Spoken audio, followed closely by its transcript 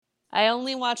I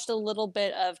only watched a little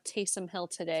bit of Taysom Hill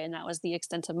today, and that was the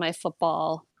extent of my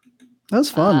football That was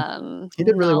fun. He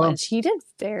did really well. knowledge. He did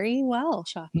very well,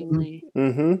 shockingly.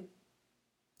 Mm-hmm.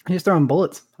 He was throwing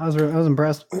bullets. I was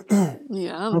impressed.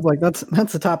 Yeah. I was like, that's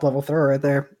the top level thrower right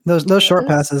there. Those short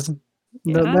passes.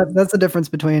 Yeah. That's the difference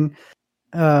between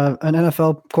an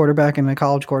NFL quarterback and a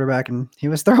college quarterback, and he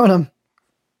was throwing them.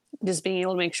 Just being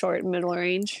able to make short and middle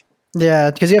range.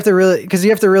 Yeah, because you have to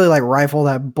really like rifle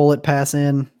that bullet pass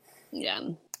in. Yeah.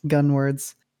 Gun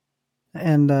words,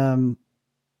 and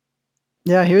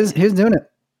yeah, he was doing it.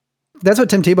 That's what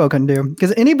Tim Tebow couldn't do,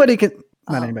 because anybody can.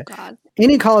 Not anybody. God.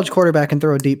 Any college quarterback can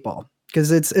throw a deep ball,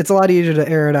 because it's a lot easier to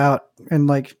air it out, and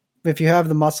like if you have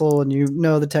the muscle and you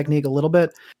know the technique a little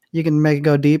bit, you can make it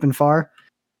go deep and far.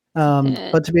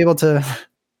 But to be able to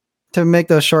make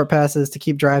those short passes to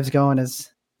keep drives going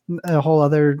is a whole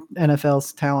other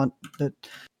NFL's talent that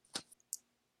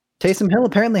Taysom Hill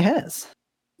apparently has.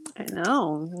 I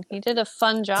know. He did a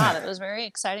fun job. It was very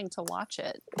exciting to watch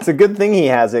it. It's a good thing he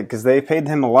has it, because they paid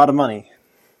him a lot of money.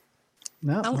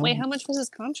 No, Wait, how much was his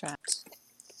contract?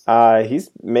 He's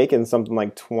making something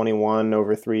like 21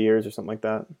 over 3 years or something like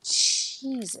that.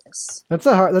 Jesus. that's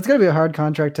gotta be a hard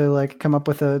contract to like come up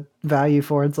with a value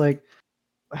for. It's like,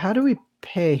 how do we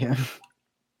pay him?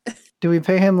 Do we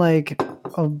pay him like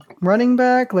a running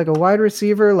back, like a wide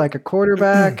receiver, like a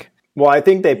quarterback? Well, I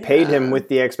think they paid him with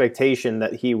the expectation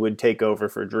that he would take over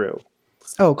for Drew.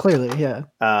 Oh, clearly, yeah.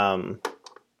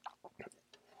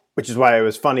 Which is why it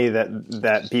was funny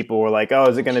that people were like, "Oh,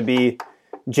 is it going to be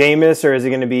Jameis or is it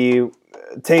going to be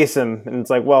Taysom?" And it's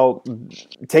like, well,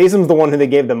 Taysom's the one who they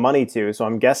gave the money to, so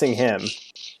I'm guessing him.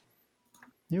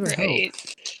 You were Right.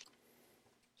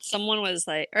 Someone was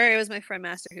like, or it was my friend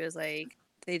Master who was like,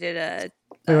 they did a.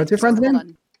 Wait, what's your friend's hold name?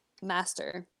 on.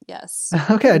 Master, yes.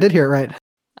 Okay, I did hear it right.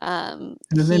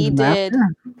 His He name's did.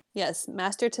 Master? Yes,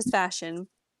 Master Tes Fashion.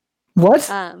 What?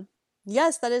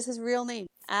 Yes, that is his real name.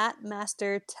 At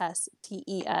Master Tes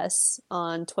TES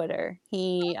on Twitter.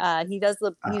 He does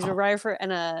he's a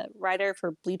writer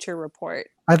for Bleacher Report.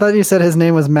 I thought you said his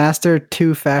name was Master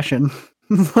to Fashion.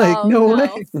 Like, no way.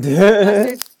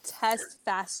 Master Tes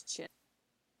Fashion.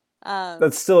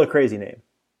 That's still a crazy name.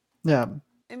 Yeah.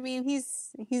 I mean,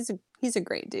 he's a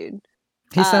great dude.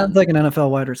 He sounds like an NFL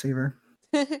wide receiver.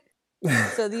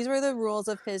 So these were the rules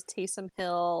of his Taysom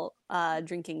Hill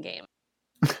drinking game.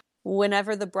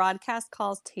 Whenever the broadcast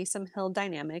calls Taysom Hill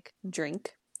dynamic,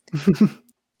 drink.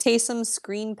 Taysom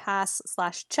screen pass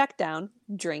 / check down,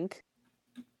 drink.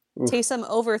 Oof. Taysom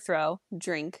overthrow,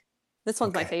 drink. This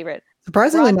one's my favorite.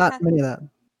 Surprisingly, not many of that.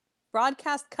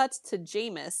 Broadcast cuts to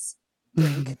Jameis,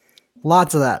 drink.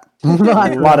 Lots of that. A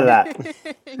lot of that.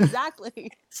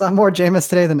 Exactly. Saw more Jameis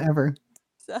today than ever.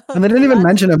 So And they didn't even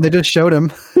mention him. They just showed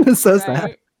him. It's so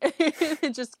sad.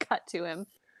 It just cut to him.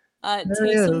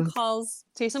 Taysom calls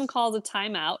a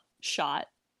timeout shot.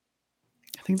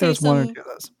 I think there's one or two of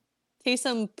those.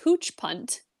 Taysom pooch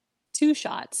punt, 2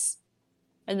 shots.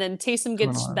 And then Taysom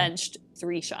gets benched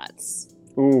 3 shots.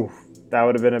 Ooh, that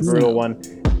would have been a brutal one.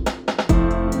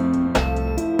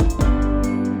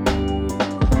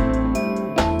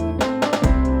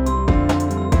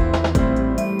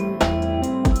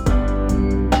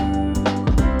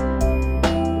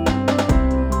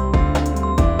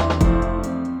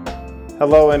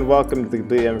 Hello and welcome to the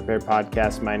Completely Unprepared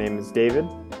Podcast. My name is David.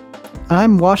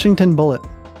 I'm Washington Bullet.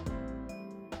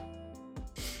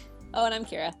 Oh, and I'm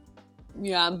Kira.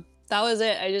 Yeah, that was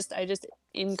it. I just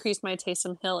increased my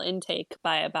Taysom Hill intake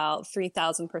by about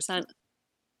 3,000%.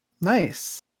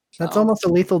 Nice. That's almost a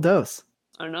lethal dose.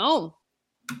 I don't know.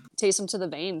 Taysom to the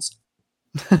veins.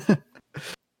 And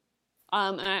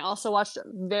I also watched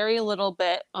very little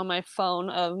bit on my phone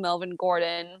of Melvin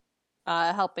Gordon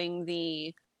helping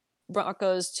the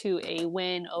Broncos to a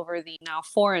win over the now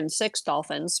 4-6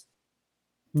 Dolphins.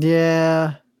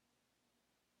 Yeah.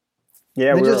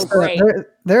 Yeah,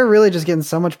 they're really just getting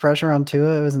so much pressure on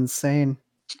Tua. It was insane.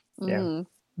 Mm-hmm.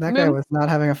 That guy was not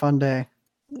having a fun day.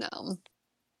 No,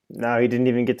 he didn't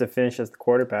even get to finish as the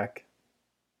quarterback.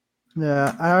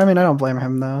 Yeah, I mean, I don't blame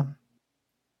him though.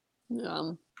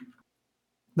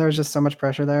 There was just so much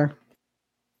pressure there.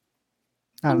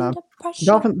 I don't know.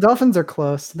 Dolphins are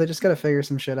close. They just got to figure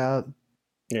some shit out.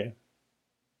 Yeah.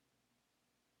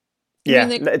 Yeah,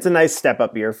 it's a nice step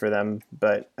up year for them,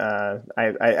 but I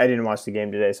didn't watch the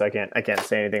game today, so I can't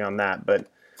say anything on that. But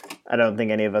I don't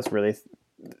think any of us really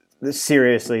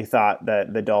seriously thought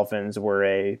that the Dolphins were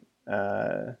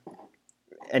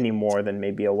any more than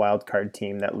maybe a wild card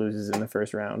team that loses in the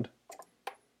first round.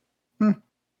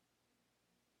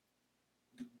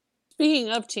 Speaking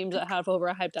of teams that have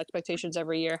overhyped expectations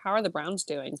every year, how are the Browns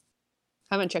doing?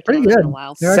 Haven't checked Pretty it out in good. a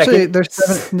while. They're actually they're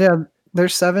 7. Yeah, they're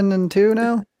 7-2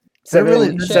 now.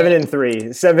 Seven, They're 7-3.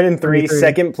 7-3. 3.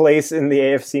 Second place in the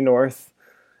AFC North,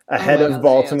 ahead wow, of the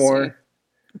Baltimore.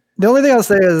 The only thing I'll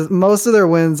say is most of their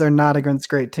wins are not against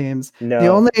great teams. No.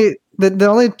 The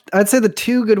only I'd say the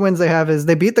 2 good wins they have is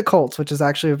they beat the Colts, which is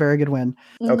actually a very good win.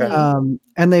 Okay.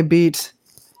 And they beat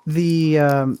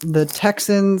the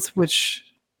Texans, which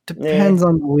depends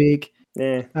on the week.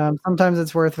 Yeah. Sometimes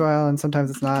it's worthwhile and sometimes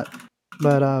it's not.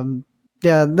 But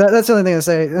yeah, that's the only thing I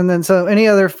say. And then so any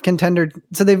other contender,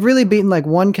 so they've really beaten like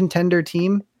one contender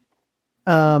team,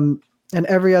 and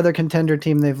every other contender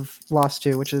team they've lost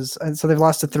to, which is so they've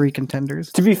lost to 3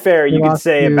 contenders. To be fair, They you could lost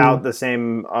say to- about the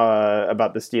same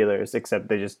about the Steelers, except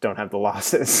they just don't have the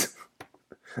losses.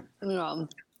 Yeah.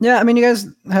 Yeah, I mean, you guys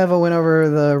have a win over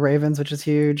the Ravens, which is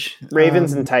huge.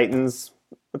 Ravens and Titans.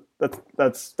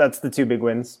 That's the 2 big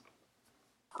wins.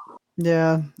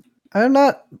 Yeah, I'm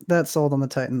not that sold on the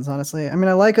Titans, honestly. I mean,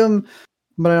 I like them,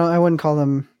 but I wouldn't call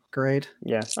them great.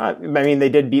 Yeah. I mean, they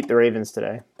did beat the Ravens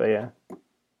today, but yeah.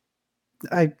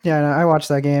 I watched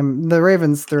that game. The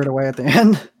Ravens threw it away at the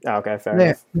end. Oh, okay, fair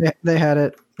enough. They had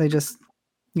it. They just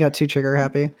got too trigger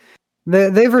happy.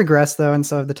 They've regressed though, and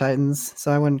so have the Titans.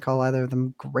 So I wouldn't call either of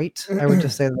them great. I would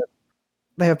just say that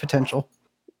they have potential.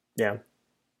 Yeah.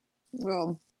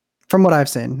 Well, From what I've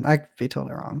seen, I could be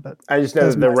totally wrong, but I just know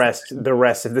That's that the my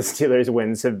rest of the Steelers'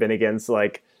 wins have been against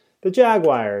like the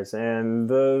Jaguars and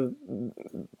the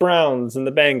Browns and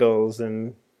the Bengals,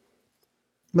 and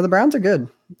the Browns are good.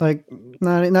 Like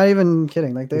not even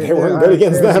kidding. Like they weren't good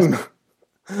against them.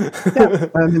 Yeah,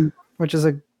 I mean, which is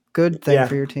a good thing Yeah.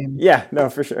 for your team. Yeah, no,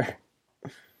 for sure.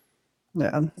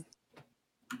 Yeah.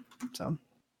 So,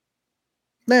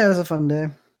 yeah, it was a fun day.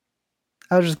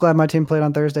 I was just glad my team played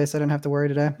on Thursday, so I didn't have to worry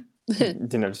today.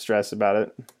 Didn't have to stress about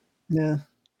it. Yeah.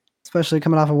 Especially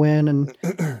coming off a win and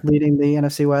leading the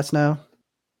NFC West now.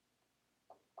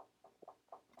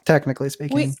 Technically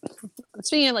speaking. wait.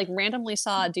 Speaking of, like, randomly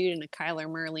saw a dude in a Kyler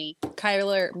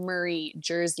Murray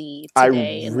jersey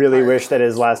today. I in the really park. wish that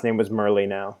his last name was Murley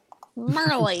now.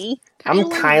 Murley. I'm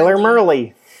Kyler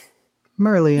Murley.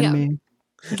 Murley and Yeah. me.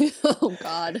 Oh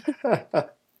God.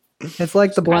 It's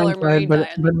like the blind Kyler Murray side, but,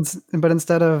 died. but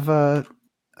instead of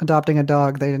adopting a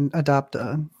dog, they adopt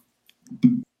a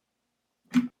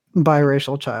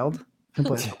biracial child and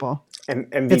play football.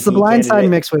 MVP It's the blind side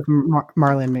candidate. mixed with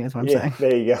Marley and me, is what I'm Yeah, saying.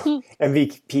 there you go.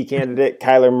 MVP candidate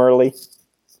Kyler Murley.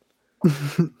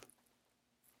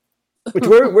 Which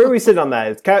where are we sitting on that?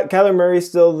 Is Kyler Murray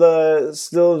still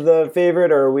the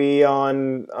favorite, or are we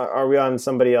on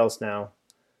somebody else now?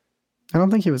 I don't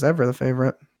think he was ever the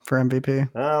favorite for MVP.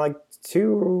 Like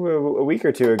a week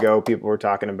or 2 ago, people were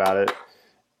talking about it.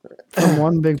 From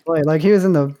one big play, like he was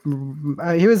in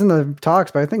the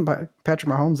talks, but I think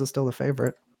Patrick Mahomes is still the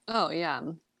favorite. Oh yeah.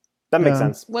 That makes Yeah.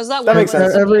 sense. Was that That one makes where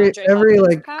sense. the Every DeAndre Hopkins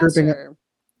like pass, grouping. or-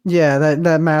 Yeah,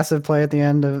 that massive play at the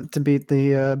end to beat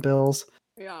the Bills.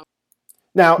 Yeah.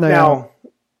 Now,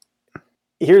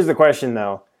 here's the question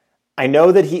though. I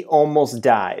know that he almost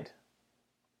died,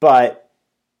 but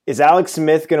is Alex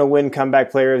Smith going to win Comeback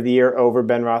Player of the Year over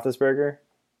Ben Roethlisberger?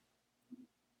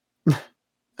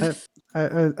 I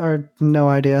have no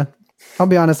idea. I'll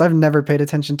be honest, I've never paid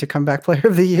attention to Comeback Player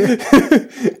of the Year.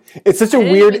 It's such a I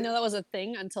didn't weird even know that was a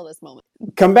thing until this moment.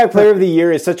 Comeback Player of the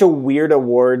Year is such a weird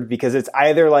award because it's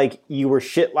either like you were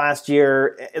shit last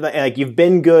year, like you've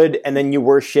been good and then you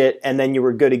were shit and then you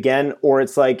were good again, or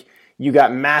it's like you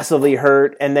got massively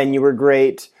hurt and then you were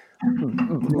great.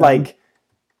 Like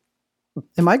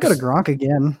It might go to Gronk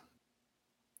again.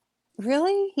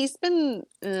 Really? He's been.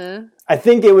 I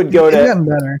think it would go He's to gotten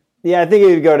better. I think it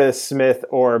would go to Smith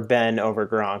or Ben over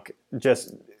Gronk,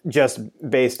 just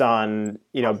based on,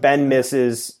 Ben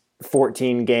misses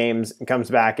 14 games and comes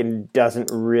back and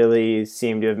doesn't really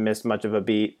seem to have missed much of a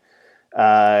beat.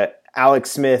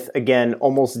 Alex Smith, again,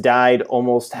 almost died,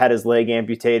 almost had his leg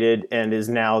amputated, and is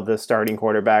now the starting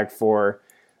quarterback for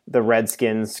the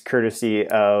Redskins, courtesy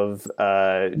of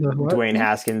what? Dwayne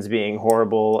Haskins being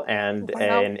horrible and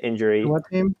Wow. an injury. What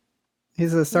team?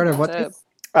 He's the starter of what team?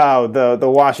 Oh, the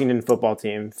Washington football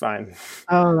team. Fine.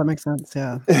 Oh, that makes sense.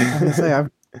 Yeah. I was gonna say, I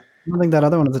don't think that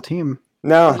other one is a team.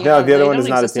 No, the other they one don't is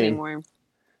not a exist team. anymore.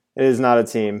 It is not a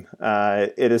team.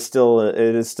 It is still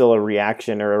a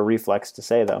reaction or a reflex to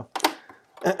say though.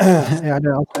 Yeah, I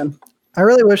do. I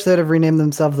really wish they'd have renamed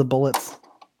themselves the Bullets.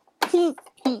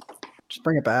 Just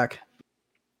bring it back.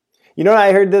 You know what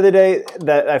I heard the other day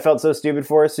that I felt so stupid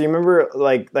for? So you remember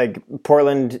like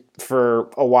Portland for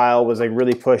a while was like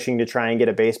really pushing to try and get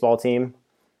a baseball team,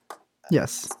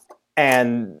 Yes.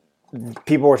 and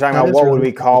people were talking That about is what really would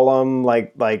we call them,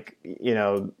 like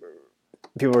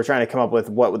people were trying to come up with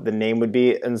what the name would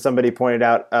be, and somebody pointed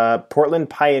out Portland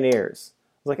Pioneers.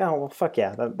 I was like, oh well, fuck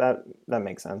yeah, that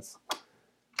makes sense.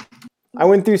 I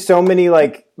went through so many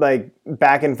like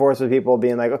back and forth with people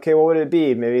being like, okay, what would it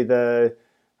be? Maybe the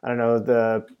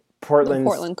Portland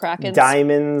Krakens.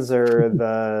 Diamonds, or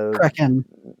the Kraken.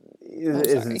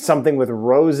 Is it something with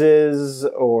roses,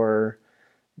 or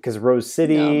because Rose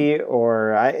City,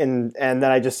 or and then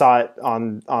I just saw it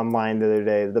online the other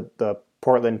day, the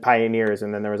Portland Pioneers,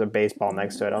 and then there was a baseball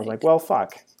next to it. I was like, well,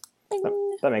 fuck,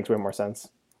 that makes way more sense.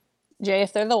 Jay,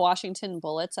 if they're the Washington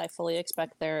Bullets, I fully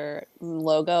expect their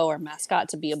logo or mascot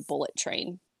to be a bullet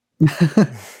train,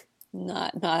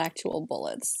 not actual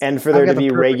bullets. And for there to be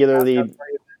regularly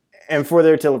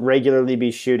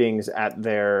be shootings at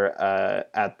their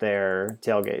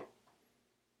tailgate.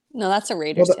 No, that's a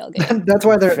Raiders tailgate.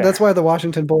 That's why the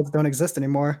Washington Bullets don't exist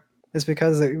anymore. It's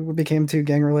because it became too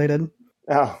gang related.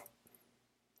 Oh,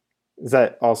 is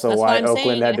that also why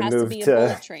Oakland had to move to?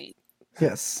 Bullet train.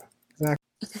 Yes, exactly.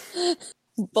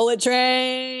 Bullet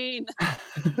train.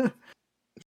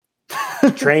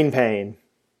 Train pain.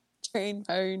 Train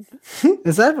pain.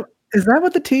 Is that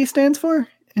what the T stands for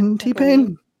in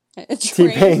T-Pain?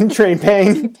 T-Pain, train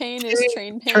pain. T-Pain is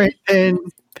train pain. Train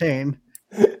pain.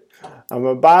 I'm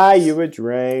gonna buy you a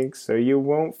drink so you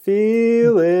won't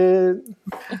feel it.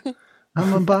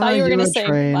 I'm gonna buy you a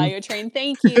train. Buy you a train.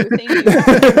 Thank you.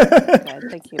 God,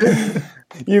 thank you.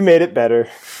 You made it better.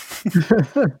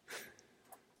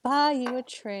 Buy you a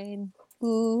train.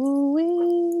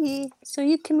 Ooh-wee, so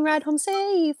you can ride home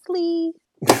safely.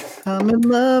 I'm in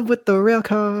love with the rail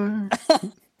car.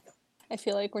 I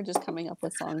feel like we're just coming up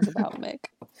with songs about Mick.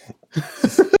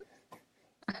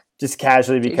 Just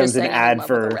casually becomes an ad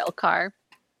for a rail car.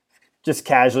 Just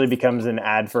casually becomes an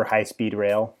ad for high-speed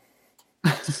rail.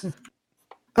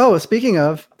 Oh, speaking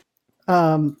of,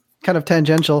 kind of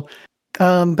tangential,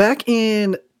 back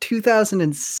in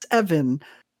 2007,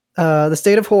 the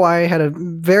state of Hawaii had a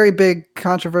very big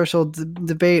controversial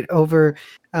debate over,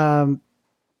 and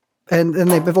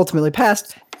they've ultimately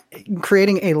passed,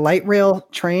 creating a light rail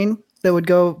train that would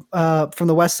go from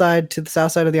the west side to the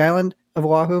south side of the island of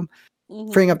Oahu,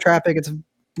 freeing up traffic. It's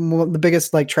the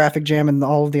biggest traffic jam in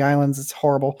all of the islands. It's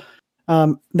horrible.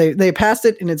 They passed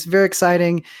it, and it's very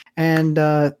exciting. And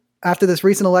after this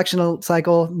recent election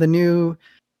cycle, the new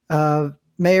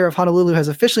mayor of Honolulu has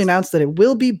officially announced that it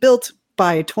will be built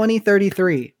by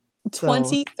 2033.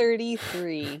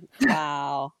 2033.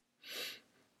 Wow.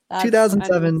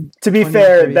 2007. To be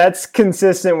fair, that's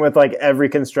consistent with every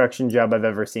construction job I've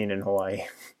ever seen in Hawaii.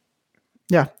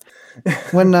 Yeah.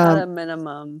 When at a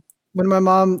minimum. When my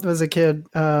mom was a kid,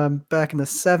 back in the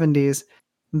 70s,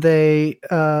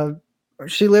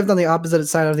 she lived on the opposite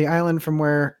side of the island from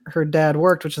where her dad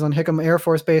worked, which is on Hickam Air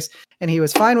Force Base, and he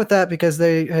was fine with that because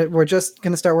they were just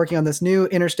going to start working on this new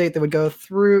interstate that would go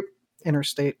through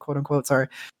interstate, quote unquote. Sorry,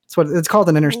 it's what it's called,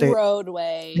 an interstate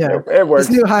roadway. Yeah, it works.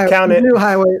 This new highway, Count it. New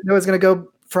highway that was going to go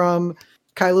from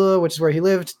Kailua, which is where he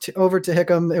lived, over to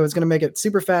Hickam. It was going to make it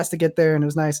super fast to get there, and it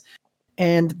was nice.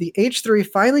 And the H3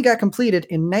 finally got completed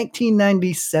in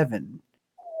 1997.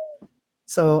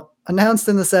 So announced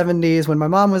in the 70s when my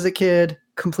mom was a kid,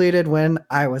 completed when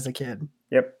I was a kid.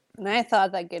 Yep. And I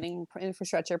thought that getting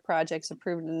infrastructure projects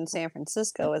approved in San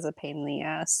Francisco was a pain in the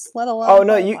ass, let alone Oh,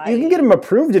 no, you can get them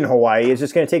approved in Hawaii. It's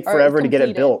just going to take forever to get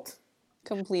it built.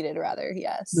 Completed, rather,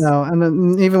 yes. No, and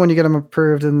then even when you get them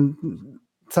approved and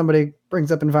somebody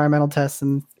brings up environmental tests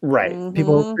and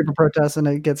people protest and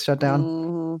it gets shut down.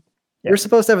 Mm-hmm. We're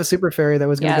supposed to have a super ferry that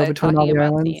was going to go between all the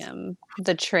islands.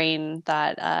 The train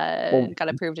that got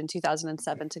approved in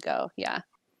 2007 to go.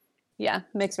 Yeah,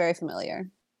 Mick's very familiar.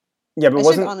 Yeah, but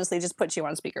I should honestly just put you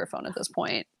on speakerphone at this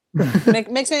point.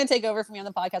 Mick's going to take over from me on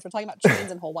the podcast. We're talking about trains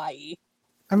in Hawaii.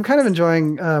 I'm kind of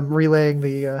enjoying relaying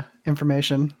the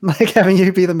information, having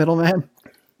you be the middleman.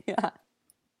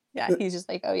 Yeah, he's just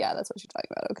like, oh yeah, that's what you're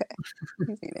talking about. Okay,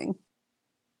 he's eating.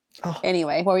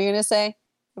 Anyway, what were you going to say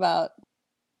about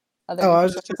other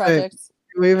infrastructure projects?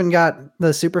 We even got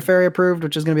the super ferry approved,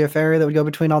 which is going to be a ferry that would go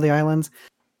between all the islands.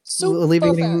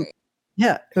 Ferry.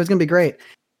 Yeah, it was going to be great.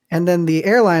 And then the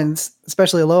airlines,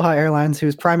 especially Aloha Airlines,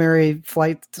 whose primary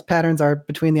flight patterns are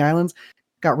between the islands,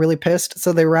 got really pissed.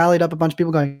 So they rallied up a bunch of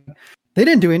people going, they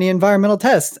didn't do any environmental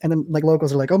tests. And then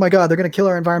locals are like, oh my God, they're going to kill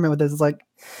our environment with this. It's like,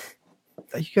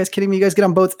 are you guys kidding me? You guys get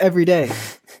on boats every day.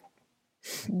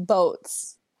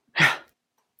 Boats.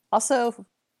 Also,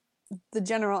 the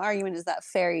general argument is that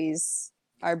ferries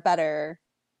are better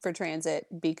for transit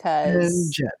because...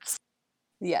 And jets.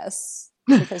 Yes,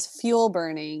 because fuel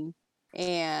burning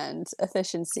and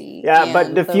efficiency. Yeah,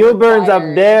 but the fuel burns up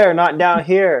there, not down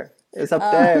here. It's up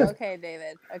there. Okay,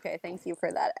 David. Okay, thank you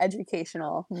for that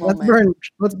educational moment.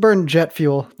 Let's burn jet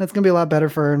fuel. That's gonna be a lot better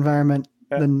for our environment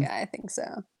than Yeah, I think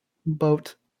so.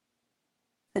 boat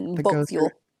And that boat goes fuel.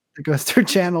 that goes through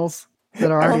channels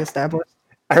that are already established.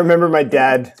 I remember my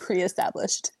dad.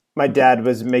 Pre-established. My dad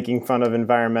was making fun of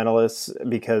environmentalists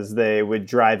because they would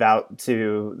drive out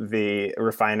to the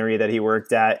refinery that he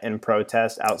worked at and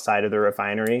protest outside of the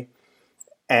refinery.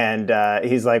 And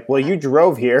he's like, well, you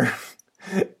drove here.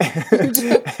 Because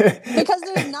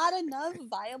there's not enough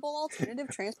viable alternative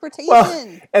transportation.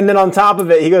 Well, and then on top of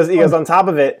it, he goes, on top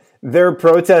of it, they're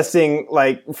protesting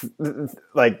like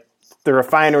the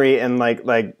refinery and like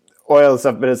oil and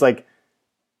stuff, but it's like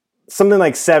something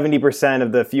like 70%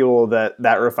 of the fuel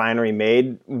that refinery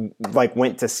made like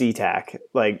went to SeaTac,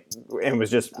 like, and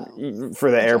was just for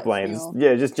the airplanes. Fuel.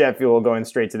 Yeah, just jet fuel going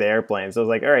straight to the airplanes. So I was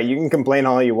like, all right, you can complain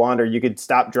all you want, or you could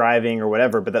stop driving or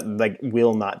whatever, but that like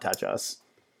will not touch us.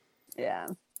 Yeah.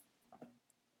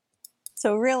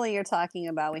 So really, you're talking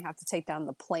about we have to take down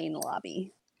the plane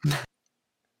lobby.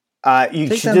 You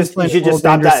should just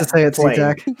stop that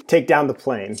plane. Take down the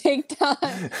plane. Take down.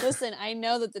 Listen, I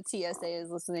know that the TSA is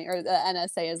listening, or the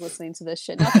NSA is listening to this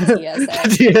shit. Not the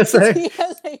TSA. The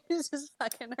TSA is just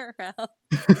fucking around.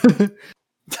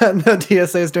 The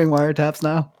TSA is doing wiretaps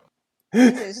now.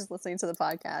 It's just listening to the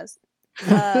podcast.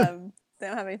 They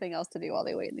don't have anything else to do while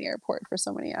they wait in the airport for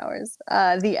so many hours.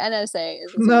 The NSA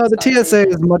is the TSA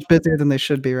is much busier than they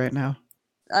should be right now.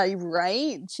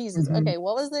 Right? Jesus. Mm-hmm. Okay,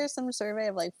 what was there? Some survey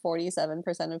of like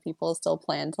 47% of people still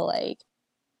plan to like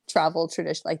travel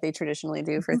like they traditionally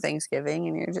do for Thanksgiving,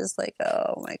 and you're just like,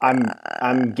 oh my god.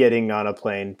 I'm getting on a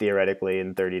plane theoretically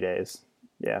in 30 days.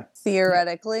 Yeah.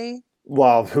 Theoretically?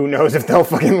 Well, who knows if they'll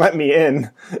fucking let me in.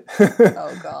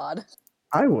 Oh god.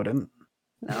 I wouldn't.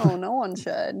 No, no one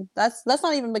should. That's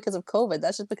not even because of COVID.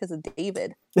 That's just because of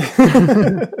David.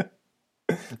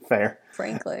 Fair.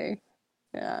 Frankly.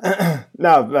 Yeah.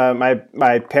 No,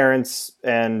 my parents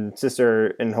and sister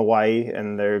in Hawaii,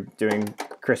 and they're doing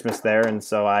Christmas there, and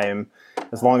so I am,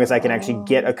 as long as I can actually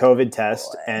get a COVID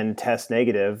test and test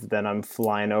negative, then I'm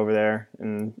flying over there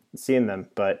and seeing them.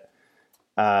 But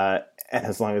and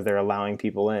as long as they're allowing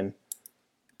people in.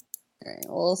 All right,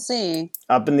 we'll see.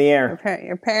 Up in the air.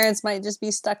 Your parents might just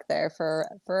be stuck there for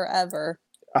forever.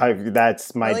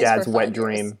 That's my dad's wet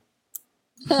dream.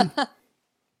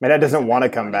 My dad doesn't want to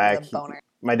come back.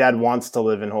 My dad wants to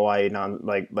live in Hawaii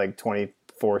like 24/7,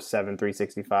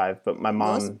 365. But my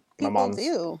mom do.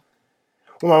 Well,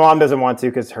 my mom doesn't want to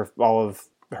because all of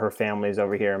her family's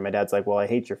over here, and my dad's like, well, I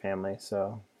hate your family,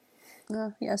 so.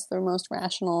 Yes, they're most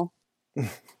rational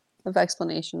of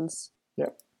explanations.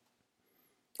 Yep.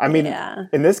 I mean,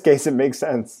 in this case, it makes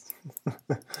sense.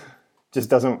 Just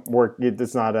doesn't work.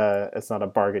 It's not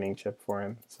a bargaining chip for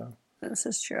him. So this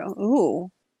is true.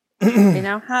 Ooh. They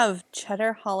now have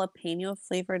cheddar jalapeno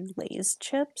flavored Lay's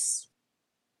chips.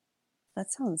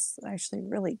 That sounds actually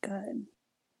really good.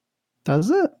 Does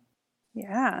it?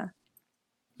 Yeah.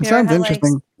 It sounds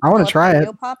interesting. I want to try it.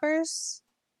 Jalapeno poppers?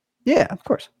 Yeah, of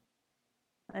course.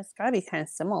 It's got to be kind of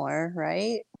similar,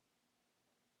 right?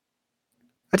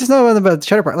 I just know about the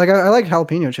cheddar part. Like I like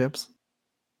jalapeno chips.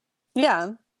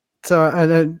 Yeah.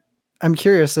 So I'm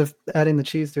curious if adding the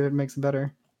cheese to it makes it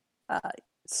better.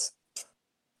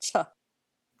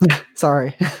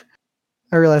 Sorry.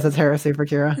 I realize that's heresy for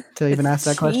Kira to even ask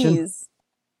that question.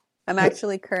 I'm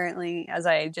actually currently, as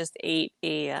I just ate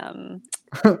a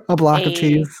a block of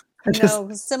cheese.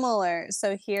 Similar.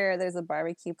 So here there's a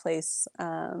barbecue place,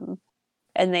 and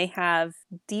they have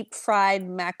deep fried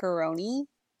macaroni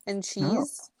and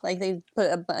cheese. Like they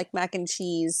put like mac and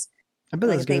cheese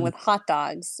thing with hot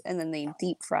dogs, and then they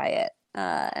deep fry it.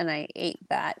 And I ate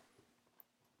that.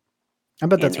 I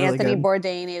bet that's really Anthony good.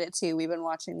 Bourdain ate it too. We've been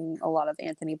watching a lot of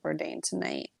Anthony Bourdain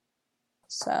tonight.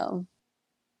 So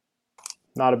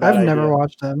not a bad idea. I've never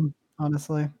watched him,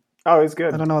 honestly. Oh, he's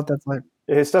good. I don't know what that's like.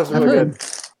 His stuff's really good.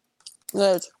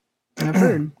 Good. I've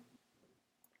heard.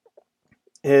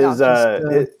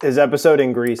 His episode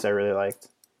in Greece I really liked.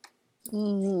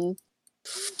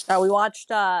 Mm-hmm. We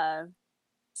watched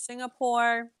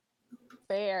Singapore,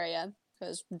 Bay Area,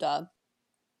 because duh.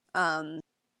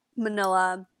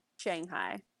 Manila,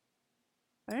 Shanghai.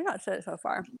 I did not say it so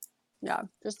far. Yeah,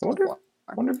 just I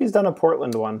wonder if he's done a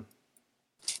Portland one.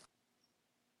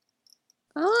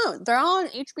 Oh, they're on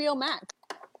HBO Max.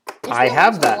 I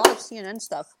have that. A lot of CNN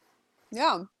stuff.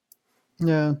 Yeah.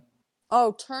 Yeah.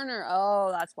 Oh, Turner.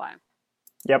 Oh, that's why.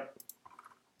 Yep.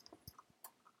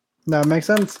 That makes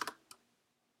sense.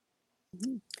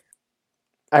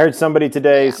 I heard somebody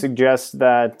today suggest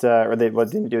that, or they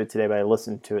didn't do it today, but I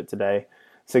listened to it today.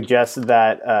 Suggest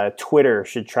that Twitter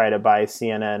should try to buy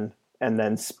CNN and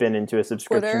then spin into a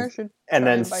subscription, Twitter should and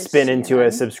try then and buy spin into a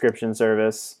CNN. subscription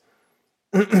service.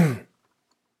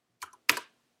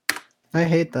 I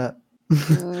hate that.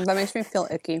 That makes me feel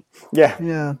icky. Yeah,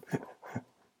 Yeah.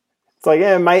 it's like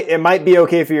it might be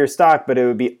okay for your stock, but it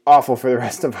would be awful for the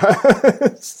rest of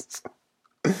us.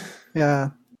 Yeah.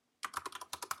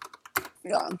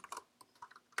 Yeah.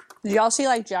 Did y'all see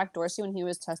like Jack Dorsey when he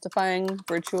was testifying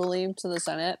virtually to the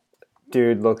Senate?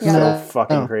 Dude looks Yeah. so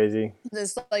fucking Oh. crazy.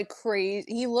 This like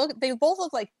crazy. They both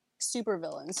look like super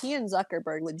villains. He and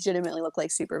Zuckerberg legitimately look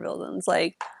like super villains.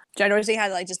 Like Jack Dorsey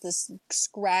had like just this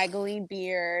scraggly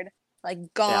beard, like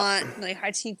gaunt, like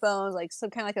high cheekbones, like some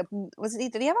kind of like a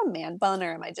did he have a man bun,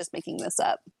 or am I just making this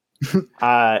up? For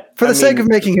the sake of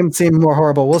making him seem more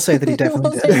horrible, we'll say that he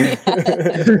definitely We'll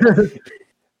did. say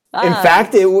in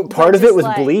fact, part of it was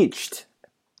bleached.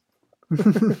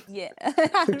 Yeah.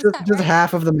 just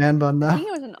half of the man bun, I though. think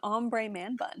it was an ombre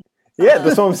man bun. Yeah,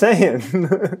 that's what I'm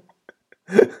saying.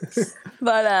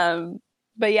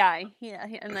 But yeah,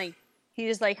 and like he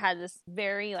just like had this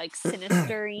very like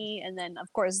sinister-y, and then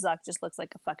of course Zuck just looks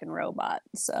like a fucking robot.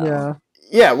 So Yeah.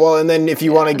 Yeah, well, and then if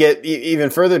you want to get even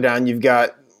further down, you've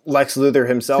got Lex Luthor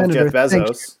himself, Senator, Jeff thank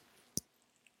Bezos.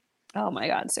 oh my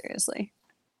god, seriously.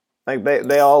 Like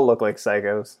they all look like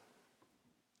psychos.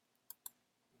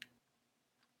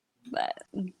 But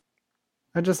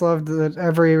I just loved that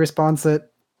every response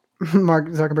that Mark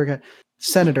Zuckerberg had.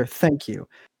 Senator, thank you.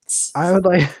 I would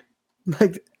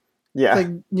like Yeah. like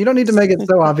you don't need to make it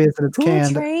so obvious that it's who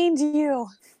canned. trained you?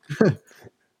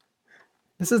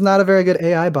 This is not a very good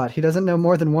AI bot. He doesn't know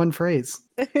more than one phrase.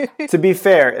 To be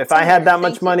fair, if I had that Thank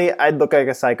much money, I'd look like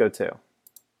a psycho too.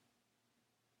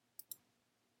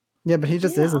 Yeah, but he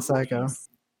just is Yeah, a psycho.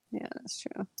 Yeah, that's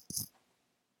true.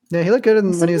 Yeah, he looked good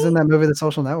when Isn't he was in he? that movie, The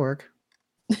Social Network.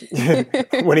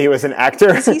 When he was an actor.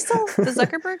 Does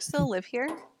Zuckerberg still live here?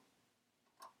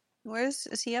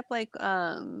 Is he up like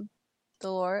Delore?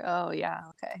 Oh yeah,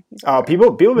 okay. He's Oh, over. people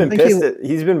have been I think pissed that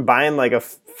he's been buying like a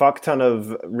fuck ton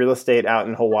of real estate out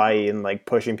in Hawaii and like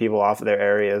pushing people off of their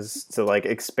areas to like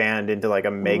expand into like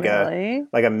a Really?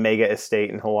 mega estate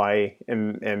in Hawaii,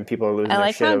 and people are losing I their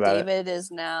like shit how about it. David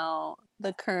is now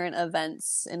the current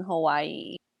events in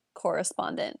Hawaii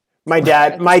correspondent. My for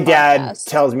dad this podcast.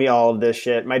 tells me all of this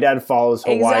shit. My dad follows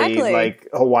Hawaii, Exactly. like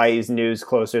Hawaii's news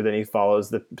closer than he follows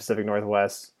the Pacific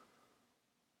Northwest.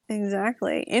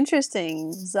 Exactly.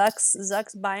 Interesting.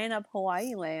 Zuck's buying up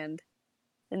Hawaii land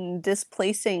and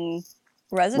displacing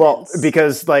residents. Well,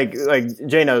 because like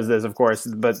Jay knows this, of course,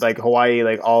 but like Hawaii,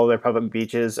 like all their public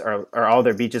beaches are all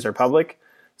their beaches are public.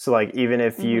 So like even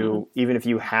if you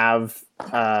have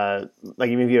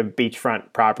even if you have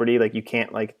beachfront property, like you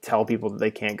can't like tell people that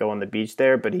they can't go on the beach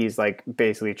there. But he's like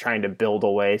basically trying to build a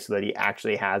way so that he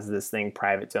actually has this thing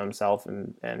private to himself,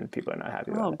 and people are not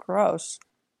happy about oh, it. gross.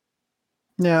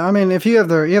 Yeah, I mean, if you have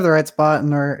the right spot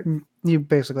and you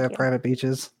basically have private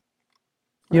beaches.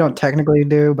 You don't technically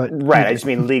do, but Right, you I do. just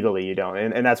mean legally you don't,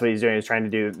 and that's what he's doing is trying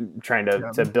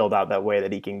to build out that way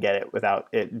that he can get it without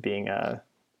it being a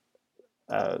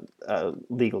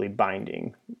legally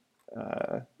binding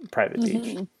private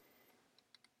beach.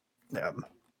 Yeah.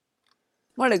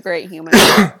 What a great human.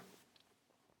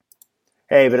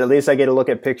 Hey, but at least I get to look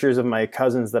at pictures of my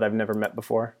cousins that I've never met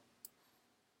before.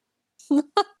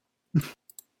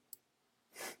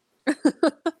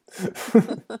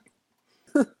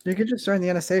 You could just join the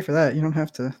NSA for that. You don't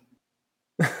have to.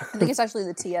 I think it's actually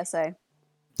the TSA.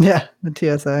 Yeah,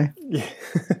 the TSA. Yeah.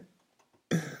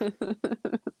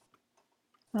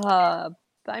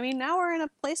 But I mean, now we're in a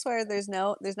place where there's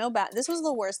no bad. This was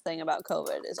the worst thing about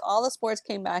COVID is all the sports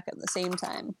came back at the same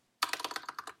time.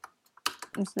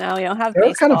 And so now you don't have It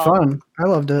was kind of baseball. fun. I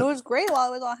loved It it. was great while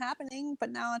it was all happening,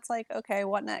 but now it's like, okay,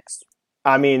 what next?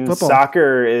 I mean, Football.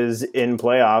 soccer is in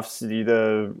playoffs.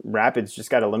 The Rapids just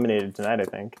got eliminated tonight, I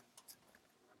think.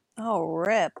 Oh,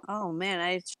 rip. Oh, man,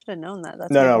 I should have known that.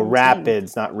 That's No, my no, home team.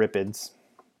 Rapids, not Ripids.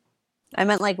 I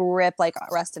meant like rip, like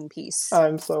rest in peace.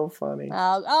 I'm so funny.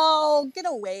 Get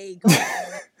away. Go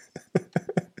ahead.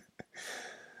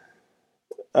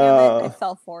 Damn it, I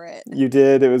fell for it. You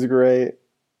did. It was great.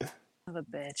 Of a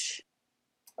bitch.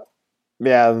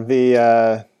 Yeah,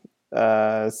 the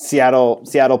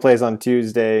Seattle plays on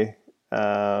Tuesday.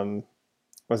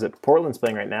 Was it Portland's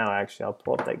playing right now? Actually, I'll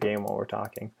pull up that game while we're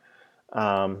talking.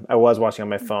 I was watching on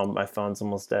my phone. My phone's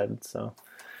almost dead, so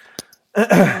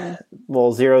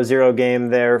little 0-0 game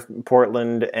there.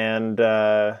 Portland and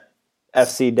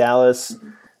FC Dallas.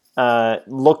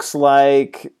 Looks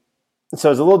like So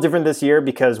it's a little different this year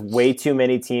because way too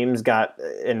many teams got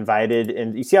invited.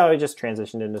 And you see how I just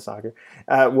transitioned into soccer?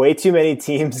 Way too many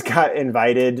teams got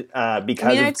invited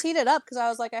because I teed it up because I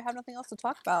was like, I have nothing else to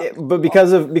talk about. But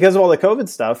because of all the COVID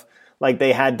stuff, like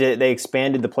they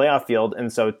expanded the playoff field,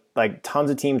 and so like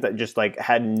tons of teams that just like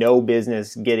had no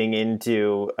business getting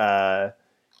into the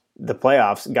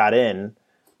playoffs got in.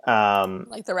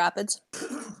 Like the Rapids.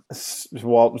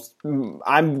 Well,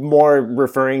 I'm more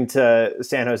referring to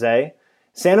San Jose.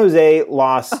 San Jose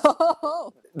lost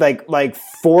like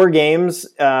 4 games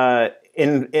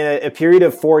in a period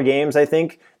of 4 games. I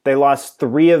think they lost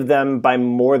 3 of them by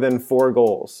more than 4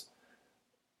 goals.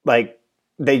 Like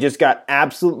they just got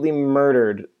absolutely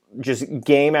murdered, just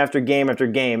game after game after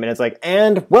game, and it's like,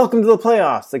 and welcome to the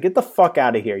playoffs. Like, get the fuck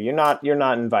out of here. You're not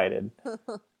invited.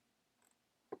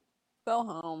 Go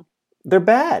home. They're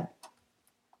bad.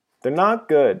 They're not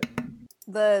good.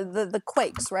 The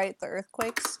Quakes, right? The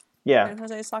Earthquakes. Yeah. San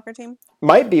Jose soccer team.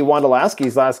 Might be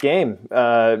Wondolowski's last game.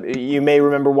 You may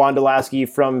remember Wondolowski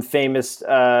from famous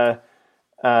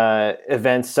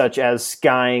events such as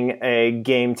skying a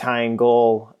game-tying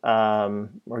goal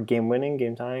or game-winning,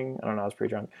 game-tying. I don't know. I was pretty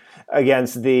drunk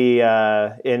against the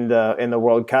in the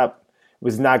World Cup. It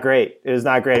was not great. It was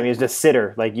not great. I mean, it was just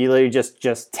sitter. Like you literally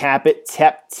just tap it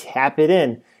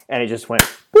in, and it just went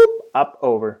boop up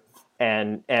over.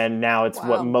 And now it's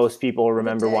what most people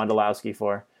remember Wondolowski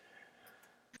for.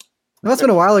 That's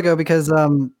been a while ago because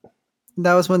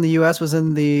that was when the U.S. was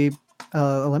in the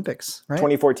Olympics, right?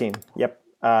 2014. Yep.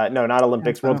 No, not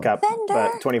Olympics, World Cup,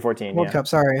 but 2014. World Cup.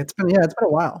 Sorry, it's been a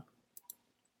while.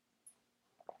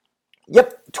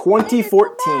 Yep,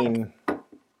 2014.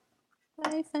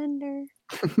 Bye, Fender.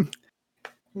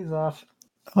 He's off.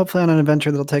 Hopefully on an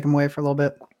adventure that'll take him away for a little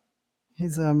bit.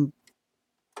 He's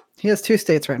he has 2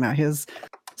 states right now. He has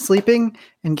sleeping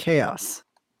and chaos.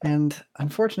 And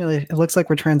unfortunately, it looks like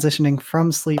we're transitioning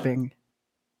from sleeping,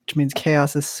 which means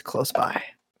chaos is close by.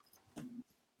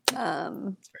 It's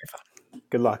very fun.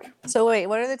 Good luck. So wait,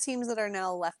 what are the teams that are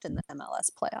now left in the MLS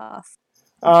playoff?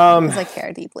 Because I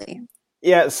care deeply.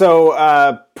 Yeah,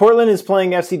 so Portland is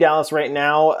playing FC Dallas right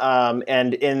now,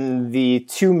 and in the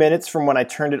 2 minutes from when I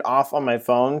turned it off on my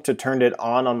phone to turned it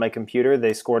on my computer,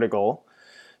 they scored a goal.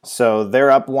 So they're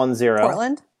up 1-0.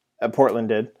 Portland? Portland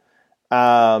did.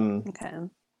 Okay.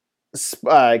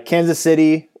 Kansas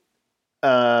City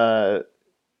went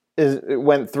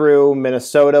through.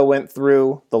 Minnesota went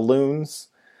through. The Loons.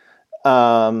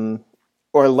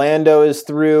 Orlando is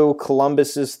through.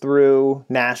 Columbus is through.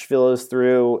 Nashville is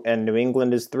through. And New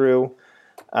England is through.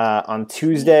 On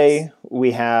Tuesday,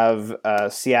 we have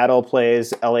Seattle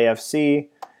plays LAFC.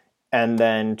 And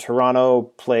then Toronto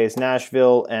plays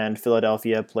Nashville. And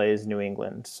Philadelphia plays New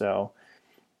England. So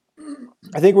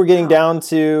I think we're getting down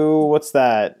to, what's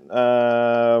that?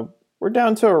 We're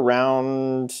down to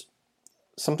around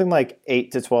something like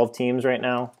 8 to 12 teams right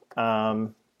now.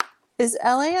 Is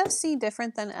LAFC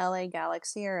different than LA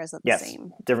Galaxy, or is it the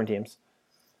same? Different teams.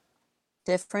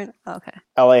 Different? Okay.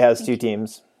 LA has 2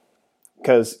 teams.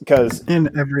 Because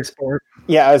in every sport.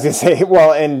 Yeah, I was going to say,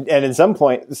 well, and in some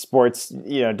point sports,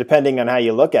 depending on how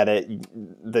you look at it,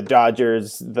 the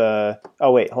Dodgers,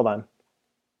 hold on.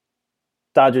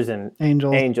 Dodgers and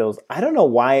Angels. I don't know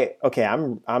why. Okay,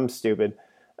 I'm stupid.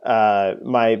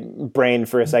 My brain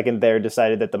for a second there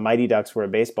decided that the Mighty Ducks were a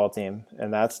baseball team,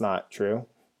 and that's not true.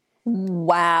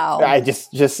 Wow. It's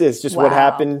just what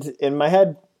happened in my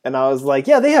head, and I was like,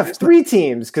 yeah, they have 3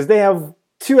 teams because they have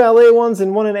 2 LA ones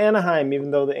and 1 in Anaheim,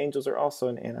 even though the Angels are also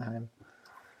in Anaheim.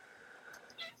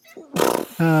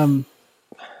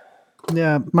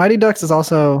 Yeah, Mighty Ducks is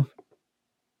also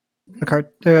a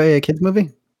kids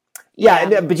movie.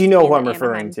 Yeah, but you know who I'm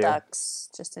referring to. Ducks,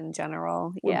 just in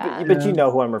general. Yeah. But you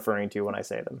know who I'm referring to when I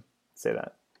say them. Say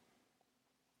that.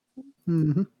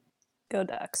 Mm-hmm. Go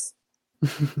Ducks.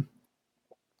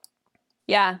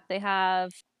 Yeah, they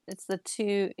have. It's the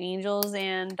 2 Angels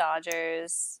and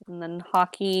Dodgers, and then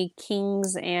hockey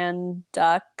Kings and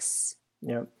Ducks.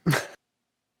 Yep.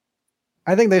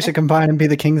 I think they should combine and be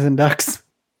the Kings and Ducks.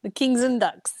 The Kings and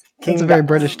Ducks. It's a very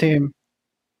British team.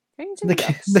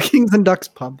 The Kings and Ducks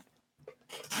pub.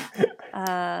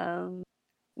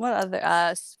 What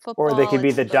other football? Or they could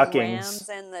be the Duckings. Rams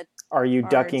and the Are you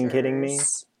Chargers. ducking kidding me?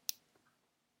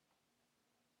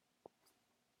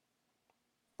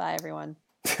 Bye, everyone.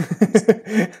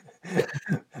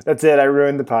 That's it. I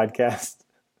ruined the podcast.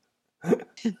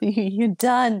 You're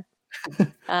done.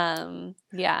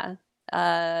 Yeah.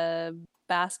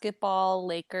 Basketball,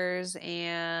 Lakers,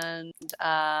 and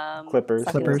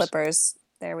Clippers.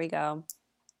 There we go.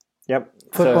 Yep.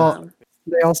 Football.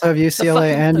 They also have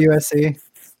UCLA and USC.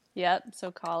 Yep.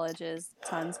 So college is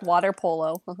tons. Water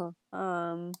polo.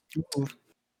 Am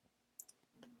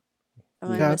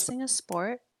I missing a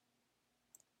sport?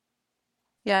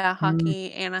 Yeah,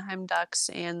 hockey, Anaheim Ducks,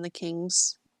 and the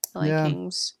Kings.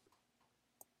 Kings.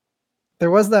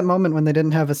 There was that moment when they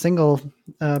didn't have a single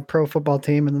pro football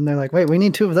team, and then they're like, "Wait, we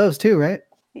need two of those too, right?"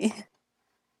 Yeah.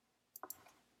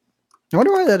 I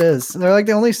wonder why that is. They're like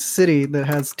the only city that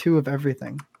has two of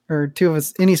everything, or two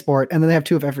of any sport, and then they have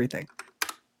two of everything.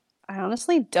 I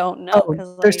honestly don't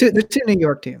know. There's two New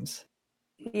York teams.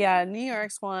 Yeah, New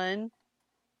York's one.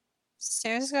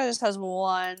 San Francisco just has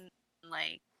one,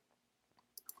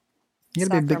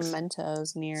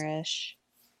 Sacramento's nearish.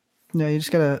 Yeah, you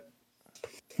just gotta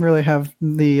really have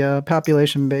the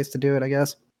population base to do it, I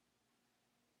guess.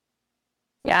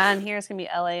 Yeah, and here it's gonna be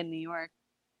LA and New York.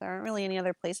 There aren't really any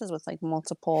other places with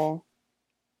multiple.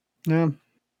 Yeah.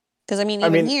 Because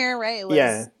even here, right? It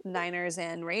was Niners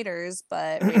and Raiders,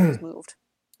 but Raiders moved.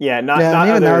 Yeah, not even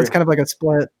other, now it's kind of like a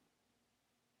split.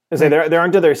 I say there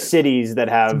aren't other cities that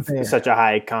have such a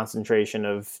high concentration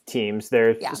of teams.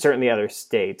 There are certainly other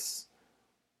states.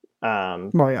 But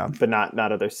not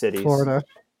other cities. Florida.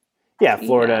 Yeah,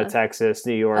 Florida, Texas,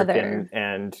 New York,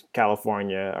 and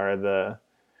California are the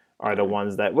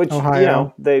ones that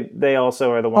Ohio. They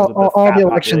also are the ones with all the population.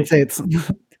 election states.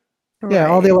 Yeah,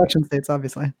 all the election states,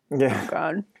 obviously. Yeah. Oh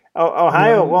God.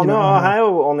 Ohio. Well, no,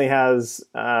 Ohio only has.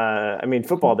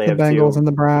 Football. They have the Bengals two. And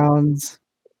the Browns.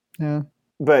 Yeah.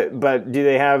 But do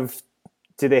they have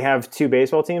two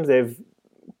baseball teams? They have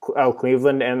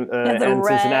Cleveland and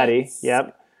Cincinnati.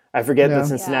 Yep. I forget that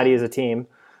Cincinnati is a team.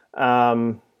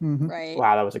 Right.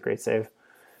 Wow, that was a great save.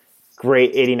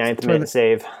 Great 89th minute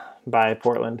save by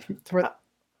Portland.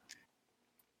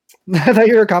 I thought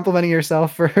you were complimenting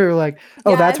yourself for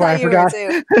that's why I forgot.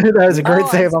 That was a great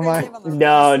save on my.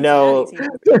 No.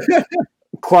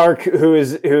 Clark, who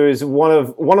is one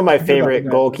of my favorite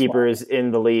goalkeepers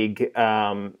in the league.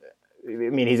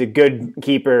 He's a good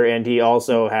keeper, and he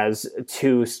also has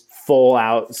two full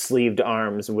out sleeved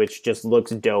arms, which just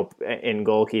looks dope in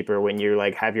goalkeeper when you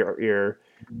have your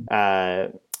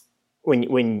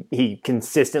when he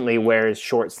consistently wears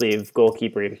short sleeve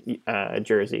goalkeeper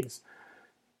jerseys.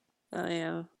 Oh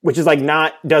yeah, which is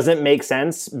doesn't make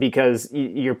sense because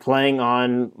you're playing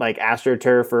on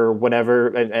AstroTurf or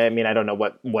whatever. I don't know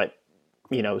what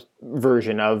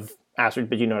version of Astro,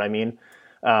 but you know what I mean,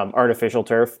 artificial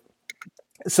turf.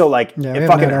 So it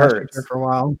fucking hurts for a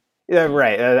while. Yeah,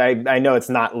 right. I know it's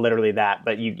not literally that,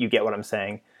 but you get what I'm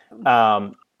saying.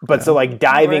 So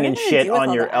diving and shit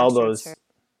on your elbows.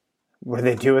 What do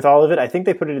they do with all of it? I think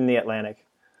they put it in the Atlantic.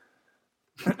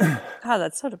 God,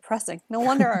 that's so depressing. No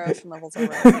wonder our ocean levels are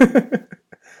rising.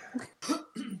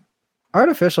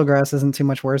 Artificial grass isn't too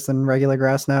much worse than regular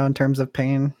grass now in terms of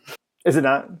pain. Is it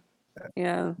not?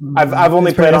 Yeah. I've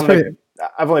only played on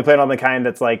the kind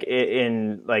that's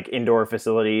in indoor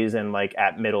facilities and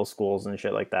at middle schools and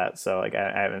shit like that. So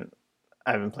I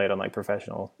haven't played on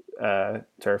professional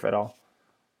turf at all.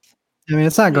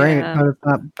 It's not great, but it's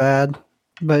not bad.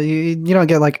 But you don't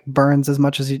get burns as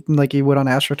much as you would on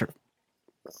AstroTurf.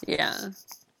 Yeah.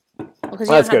 Because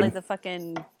you don't have the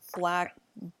fucking black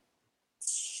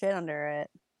shit under it.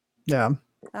 Yeah.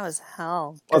 That was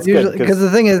hell. Because the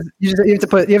thing is, you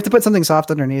have to put something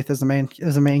soft underneath as the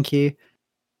main key.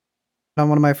 On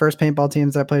one of my first paintball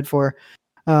teams that I played for,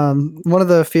 one of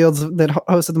the fields that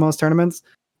hosted the most tournaments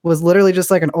was literally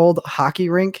just an old hockey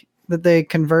rink that they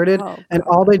converted, and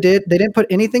all they didn't put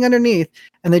anything underneath,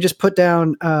 and they just put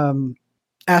down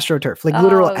AstroTurf,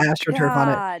 literal AstroTurf on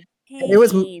it. It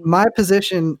was my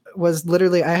position was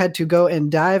literally I had to go and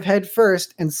dive head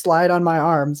first and slide on my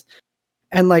arms.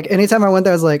 And anytime I went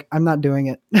there, I was like, I'm not doing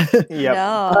it. Yep.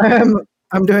 No.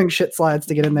 I'm doing shit slides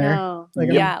to get in there. No.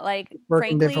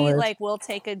 Frankly, we'll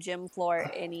take a gym floor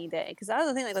any day. Because that was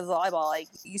the thing with volleyball.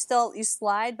 You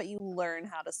slide, but you learn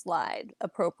how to slide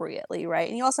appropriately, right?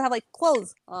 And you also have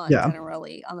clothes on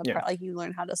generally on the part. You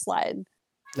learn how to slide.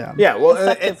 Yeah. Well,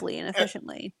 effectively and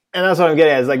efficiently. And that's what I'm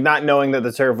getting at is not knowing that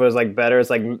the turf was better. It's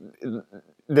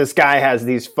this guy has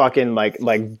these fucking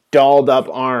dolled up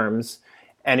arms,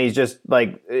 and he's just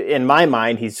in my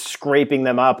mind he's scraping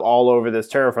them up all over this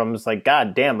turf. I'm just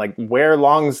God damn, wear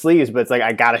long sleeves, but it's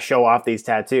I gotta show off these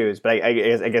tattoos. But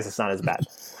I guess it's not as bad.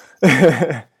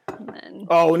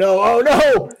 Oh no!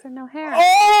 No hair.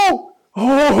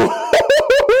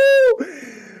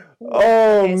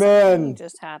 Oh man!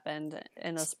 Just happened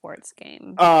in a sports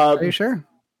game. Are you sure?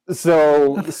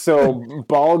 So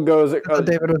ball goes.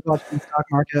 David was watching the stock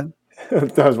market.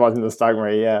 I was watching the stock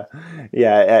market.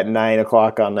 Yeah, at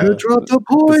 9:00 on the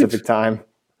Pacific time.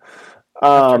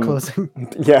 After closing.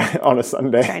 Yeah, on a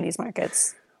Sunday. Chinese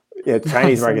markets. Yeah,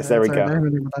 Chinese markets. There we Sorry, I go.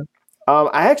 remember that.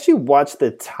 I actually watched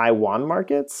the Taiwan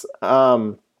markets.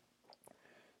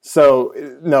 So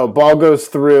no, ball goes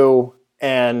through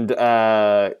and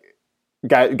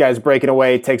guy's breaking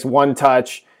away, takes one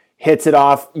touch, hits it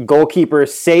off. Goalkeeper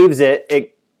saves it.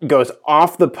 It goes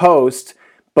off the post,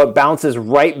 but bounces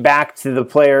right back to the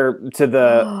player, to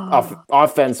the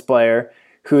offense player,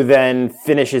 who then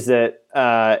finishes it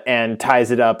and ties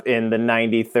it up in the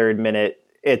 93rd minute.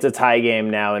 It's a tie game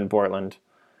now in Portland.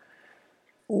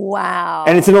 Wow.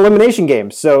 And it's an elimination game.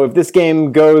 So if this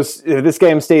game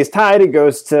stays tied, it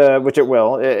goes to, which it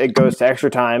will, it goes to extra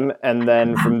time. And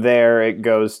then from there, it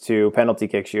goes to penalty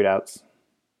kick shootouts.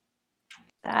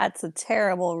 That's a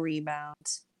terrible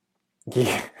rebound.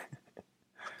 Yeah.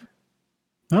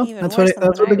 Well, Even that's worse what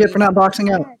than they when I get for not rebound boxing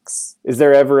out. attacks. Is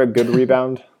there ever a good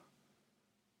rebound?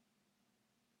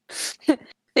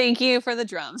 Thank you for the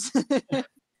drums.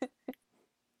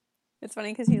 It's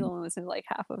funny because he's only listened to like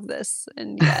half of this,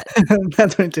 and yet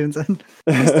That's what he tunes in.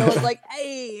 he still was like,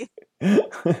 "Hey."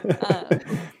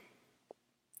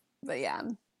 But yeah,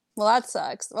 well, that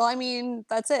sucks. Well, I mean,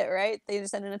 that's it, right? They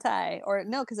just end in a tie, or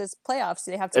no? Because it's playoffs.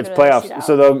 So they have to. It's go to playoffs, shootout.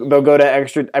 so they'll go to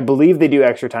extra. I believe they do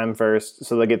extra time first,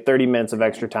 so they'll get 30 minutes of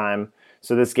extra time.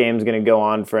 So this game's going to go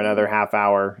on for another half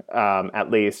hour at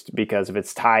least, because if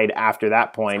it's tied after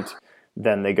that point,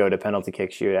 then they go to penalty kick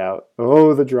shootout.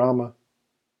 Oh, the drama!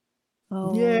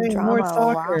 Oh, Yay, drama. more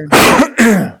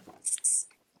soccer.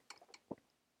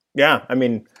 Yeah, I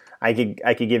mean, I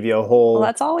could give you a whole Well,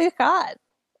 that's all we've got.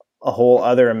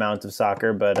 other amount of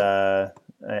soccer, but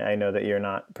I know that you're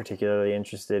not particularly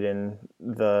interested in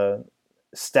the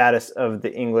status of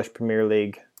the English Premier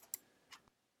League.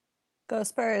 Go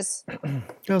Spurs.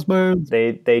 Go Spurs.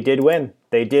 They did win.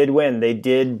 They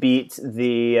did beat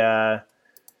the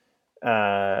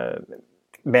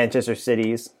Manchester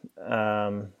Cities.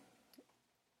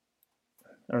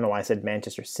 I don't know why I said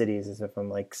Manchester Cities as if I'm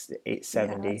like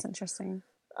 870. Yeah, that's interesting.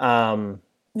 Um,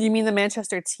 You mean the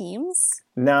Manchester teams?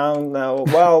 no.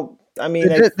 Well, I mean,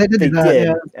 They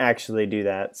did actually do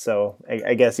that. So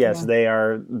I guess yes,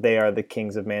 Yeah. they are the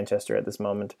kings of Manchester at this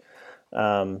moment.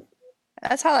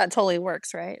 That's how that totally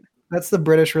works, right? That's the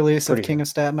British release of Pretty King of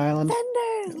Staten Island.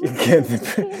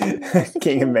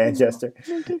 King of Manchester.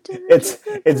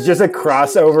 It's just a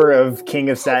crossover of King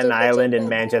of Staten Island and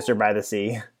Manchester by the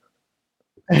Sea.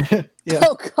 Yeah.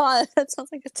 Oh God, that sounds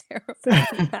like a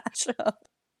terrifying mashup.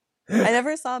 I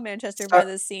never saw Manchester by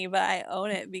the Sea, but I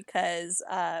own it because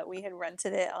we had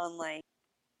rented it on like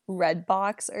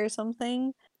Redbox or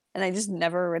something, and I just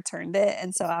never returned it.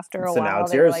 And so after a So now while,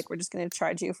 it's they were yours. like, "We're just going to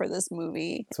charge you for this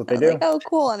movie." That's what And they I was do. like, "Oh,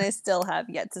 cool!" And I still have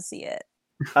yet to see it.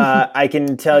 I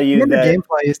can tell you Remember that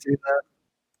Gameplay used to do that.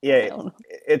 I yeah, don't know.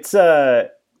 it's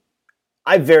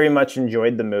I very much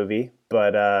enjoyed the movie,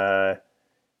 but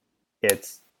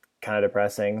it's kind of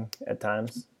depressing at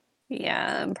times.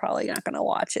 Yeah, I'm probably not going to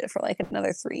watch it for like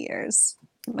another 3 years.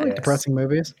 I like Yes. depressing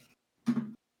movies.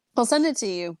 I'll send it to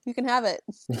you. You can have it.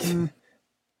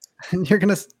 You're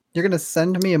gonna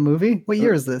send me a movie? What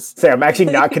year is this? So I'm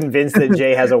actually not convinced that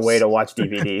Jay has a way to watch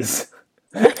DVDs.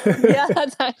 Yeah,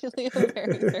 that's actually a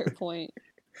very fair point.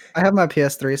 I have my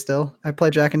PS3 still. I play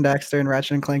Jack and Daxter and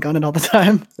Ratchet and Clank on it all the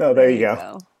time. Oh, there you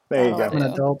go. There you That'll go. I'm an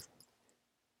do. adult.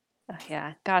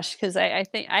 Yeah, gosh, because I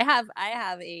think I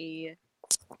have a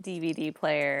DVD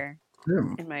player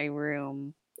Ooh. in my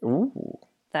room Ooh.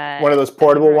 that One of those I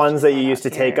portable never ones that actually you brought used to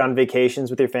out take here. on vacations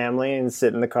with your family and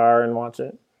sit in the car and watch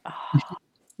it. Oh,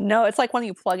 no, it's like one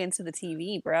you plug into the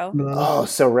TV, bro. Oh,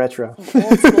 so retro. Some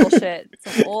old school shit.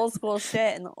 Some old school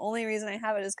shit, and the only reason I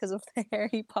have it is because of the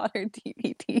Harry Potter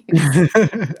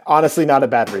DVDs, Honestly, not a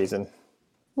bad reason.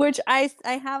 which I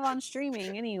have on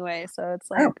streaming anyway. So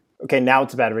it's like Okay, now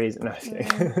it's a bad reason. No, I'm just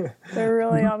kidding. they're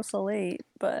really obsolete.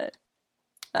 But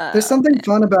There's something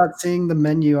fun about seeing the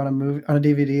menu on a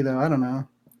DVD, though. I don't know.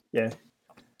 Yeah.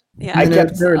 Yeah, I And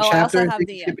kept- there are I also chapters have you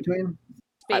the can skip between.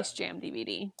 Space Jam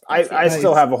DVD. I That's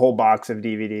still Nice. have a whole box of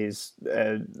DVDs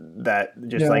that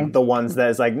just Yeah. like the ones that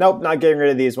is like, nope, not getting rid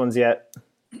of these ones yet.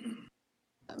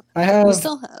 I you have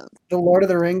still have. the Lord of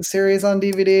the Rings series on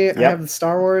DVD. Yep. I have the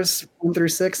Star Wars 1 through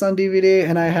 6 on DVD,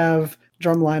 and I have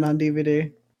Drumline on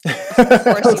DVD. Of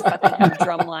course, you fucking have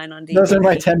Drumline on DVD. Those are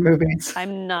my 10 movies.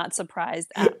 I'm not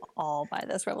surprised at all by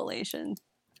this revelation.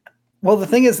 Well, the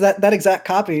thing is that exact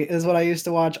copy is what I used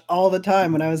to watch all the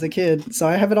time when I was a kid, so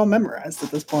I have it all memorized at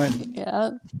this point.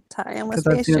 Yeah, tie in with Because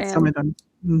I've Space seen it so Jam. many times.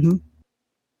 Mm-hmm.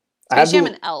 I have Space Jam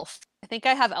the- and Elf. I think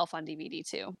I have Elf on DVD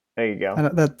too. There you go.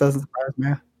 That doesn't surprise me.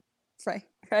 Right,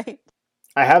 right.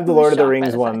 I have the I'm Lord of the shocked by Rings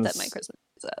the fact ones. That my Christmas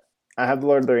is up. I have the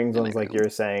Lord of the Rings In my ones, like room. you were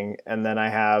saying, and then I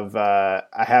have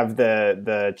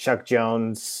the Chuck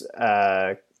Jones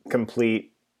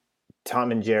complete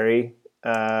Tom and Jerry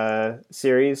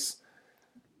series.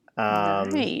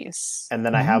 Nice. And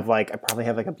then I probably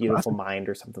have like A Beautiful Classic. Mind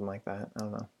or something like that. I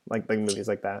don't know, like movies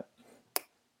like that.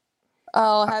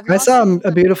 Oh, have I y'all saw seen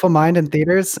A Beautiful Mind in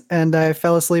theaters, and I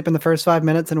fell asleep in the first 5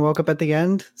 minutes and woke up at the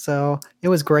end. So it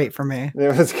was great for me.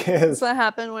 It was That's what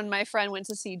happened when my friend went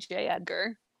to see J.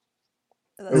 Edgar.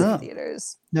 That's Oh. in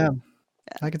theaters. Yeah,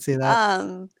 I could see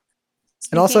that.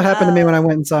 It also Speaking happened to me when I of-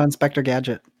 went and saw Inspector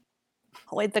Gadget.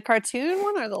 Wait, the cartoon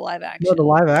one or the live action? No, the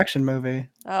live action movie.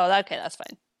 Oh, okay, that's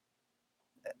fine.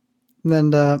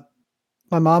 And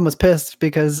my mom was pissed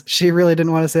because she really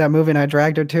didn't want to see that movie, and I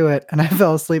dragged her to it, and I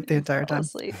fell asleep the entire Fell time.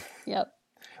 asleep. Yep.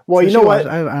 Well, So you know she what? watched-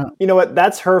 I don't- You know what?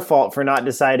 That's her fault for not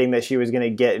deciding that she was going to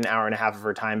get an hour and a half of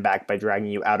her time back by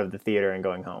dragging you out of the theater and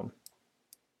going home.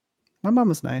 My mom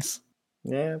was nice.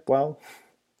 Yeah, well,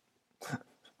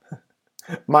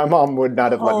 my mom would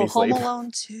not have let me sleep. Home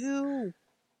Alone 2.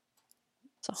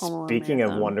 It's a Home Alone Speaking of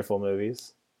marathon. wonderful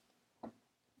movies,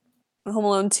 Home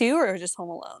Alone 2 or just Home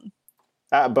Alone?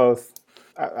 both.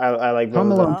 I like both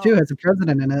Home of them. Alone 2 has a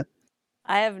president in it.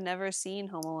 I have never seen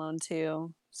Home Alone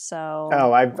 2, so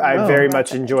Oh, I very I'll much have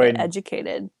to get enjoyed.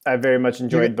 educated. I very much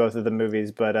enjoyed both of the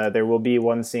movies, but there will be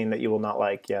one scene that you will not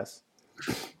like. Yes.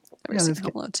 Never Yeah, seen there's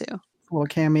Home Alone 2. a little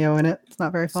cameo in it. It's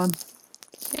not very fun.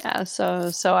 Yeah,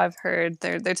 so I've heard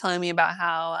they're telling me about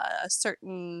how a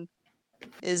certain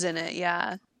is in it.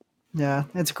 Yeah. Yeah,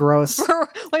 it's gross.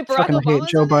 Wait, Barack Fucking hate Obama's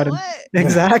Joe in Biden. it? What?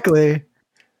 Exactly.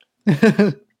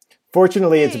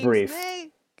 Fortunately, it's Thanks, brief.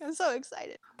 Meg. I'm so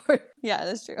excited. Yeah,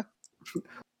 that's true.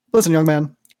 Listen, young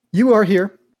man, you are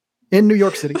here in New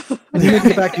York City, and you need to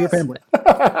get back to your family.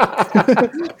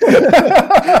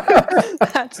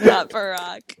 That's not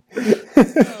Barack.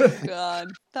 Oh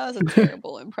God, that was a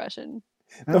terrible impression.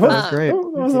 That was great.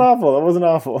 That wasn't awful. That wasn't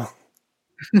awful.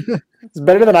 It's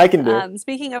better than I can do.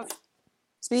 Speaking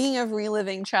of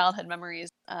reliving childhood memories,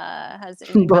 has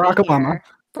anybody Barack Obama.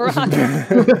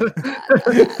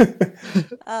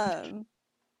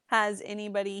 Has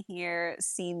anybody here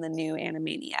seen the new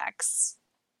Animaniacs?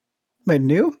 Wait,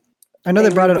 new? I know they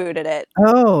brought it. Rebooted it.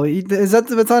 Oh, is that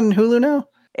what's on Hulu now?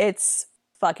 It's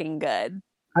fucking good.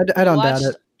 I don't doubt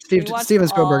it. Steven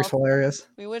Spielberg's hilarious.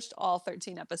 We watched all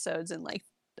 13 episodes in like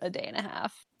a day and a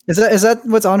half. Is that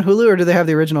what's on Hulu, or do they have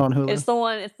the original on Hulu? It's the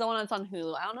one that's on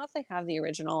Hulu. I don't know if they have the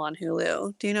original on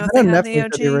Hulu. Do you know if I they know have Netflix the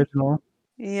had OG? the original.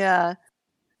 Yeah.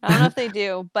 I don't know if they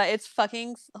do, but it's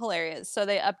fucking hilarious. So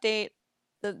they update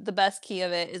the best key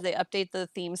of it is they update the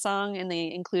theme song and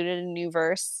they included a new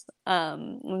verse.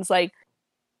 It's like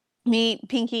meet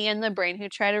Pinky and the Brain who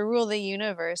try to rule the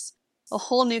universe. A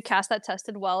whole new cast that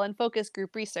tested well in focus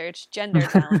group research, gender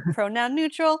talent, pronoun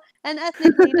neutral, and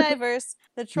ethnically diverse.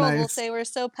 The trolls will Nice. say we're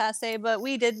so passe, but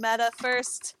we did meta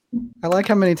first. I like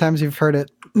how many times you've heard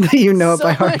it. You know it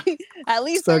by heart. At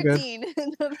least So good. 13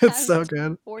 in the past It's so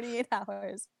good. 48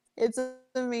 hours. It's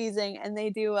amazing. And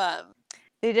they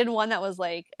did one that was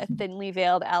like a thinly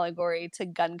veiled allegory to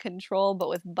gun control, but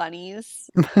with bunnies.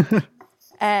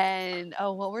 And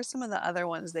what were some of the other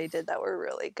ones they did that were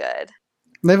really good?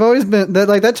 They've always been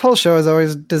that whole show is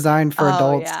always designed for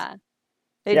adults. Yeah.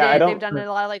 They've done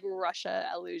a lot of like Russia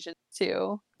allusions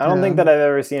too. I don't think that I've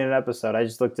ever seen an episode. I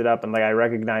just looked it up and I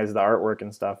recognize the artwork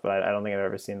and stuff, but I don't think I've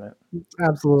ever seen that.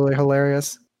 Absolutely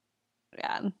hilarious.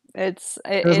 Yeah. It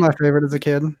was my favorite as a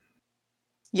kid.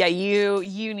 Yeah, you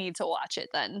need to watch it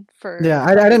then.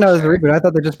 I didn't know it was a reboot. I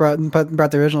thought they just brought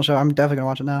the original show. I'm definitely gonna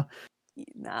watch it now.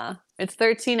 Nah, it's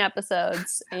 13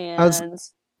 episodes, and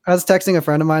I was texting a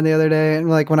friend of mine the other day, and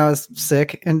when I was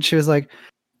sick, and she was like,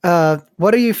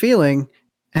 "What are you feeling?"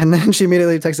 And then she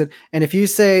immediately texted, "And if you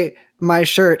say my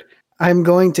shirt, I'm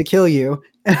going to kill you."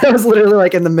 And I was literally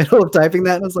in the middle of typing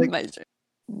that, and I was like,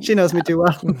 "She knows me too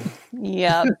well."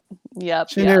 Yep.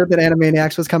 She knew that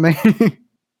Animaniacs was coming.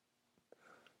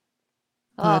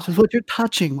 That's just what you're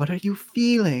touching. What are you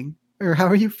feeling? Or how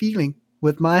are you feeling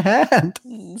with my hand?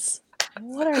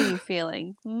 What are you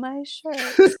feeling? My shirt.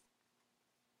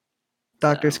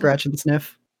 Dr. Scratch and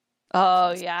Sniff.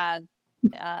 Oh, yeah.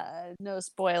 No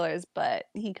spoilers, but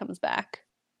he comes back.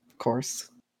 Of course.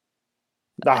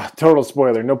 Total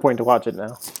spoiler. No point to watch it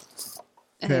now.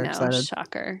 Very excited.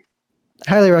 Shocker.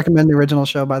 Highly recommend the original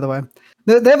show, by the way.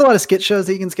 They have a lot of skit shows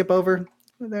that you can skip over.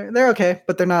 They're okay,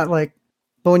 but they're not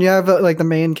but when you have the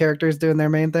main characters doing their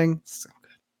main thing, it's so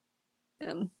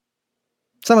good.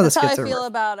 Some of the skits That's how I are feel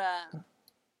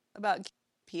about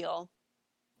Peel.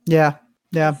 Yeah.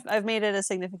 Yeah. I've made it a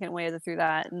significant way through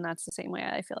that, and that's the same way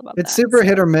I feel about It's that. super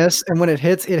hit or miss, and when it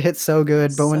hits so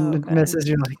good. But when So it good. misses,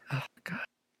 you're like, oh god.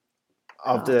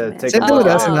 I'll have to man. take a Same thing look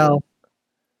with at it. SNL.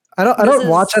 I This don't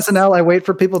watch is- SNL. I wait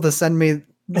for people to send me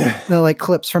the like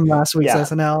clips from last week's Yeah.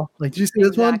 SNL. Like, did you see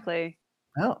this one? exactly.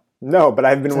 No. No, but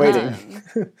I've been waiting.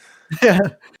 Yeah.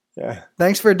 Yeah.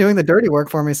 Thanks for doing the dirty work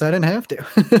for me, so I didn't have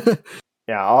to.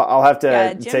 Yeah, I'll have to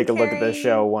Yeah, Jim take a look at the Carrey-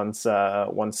 show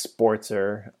once sports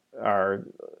are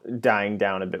dying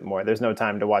down a bit more. There's no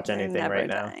time to watch They're anything never right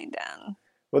now. dying down.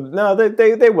 Well, no,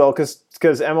 they will because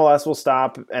MLS will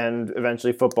stop and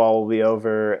eventually football will be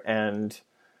over and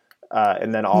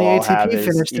then all the I'll have ATP is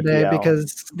finished today EPL.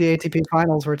 because the ATP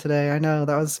finals were today. I know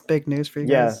that was big news for you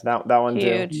Yeah, guys. that one too.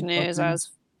 Huge news. I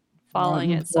was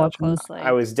following it so Watching. closely.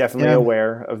 I was definitely Yeah.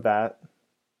 aware of that.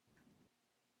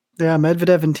 Yeah,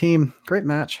 Medvedev and team, great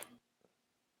match.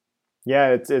 Yeah,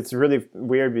 it's really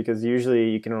weird because usually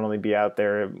you can only be out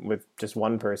there with just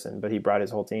one person, but he brought his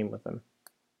whole team with him.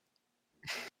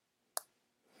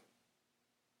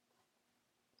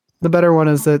 The better one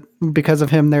is that because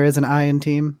of him, there is an I in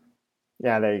team.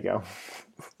 Yeah, there you go.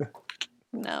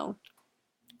 No.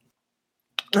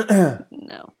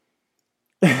 No.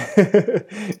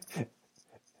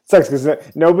 Sucks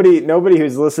because nobody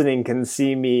who's listening can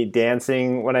see me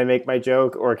dancing when I make my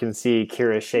joke or can see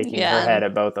Kira shaking her Yeah. head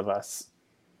at both of us.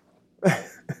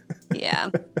 Yeah.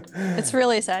 It's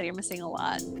really sad. You're missing a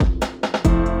lot.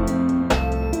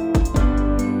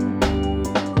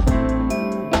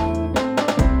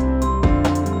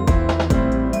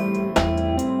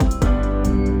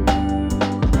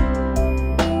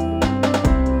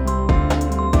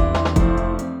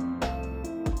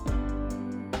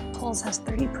 Kohl's has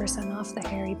 30% off the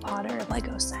Harry Potter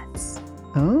Lego sets.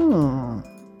 Oh,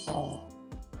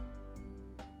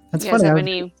 that's You guys funny. have I-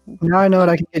 any? Now I know what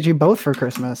I can get you both for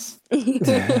Christmas.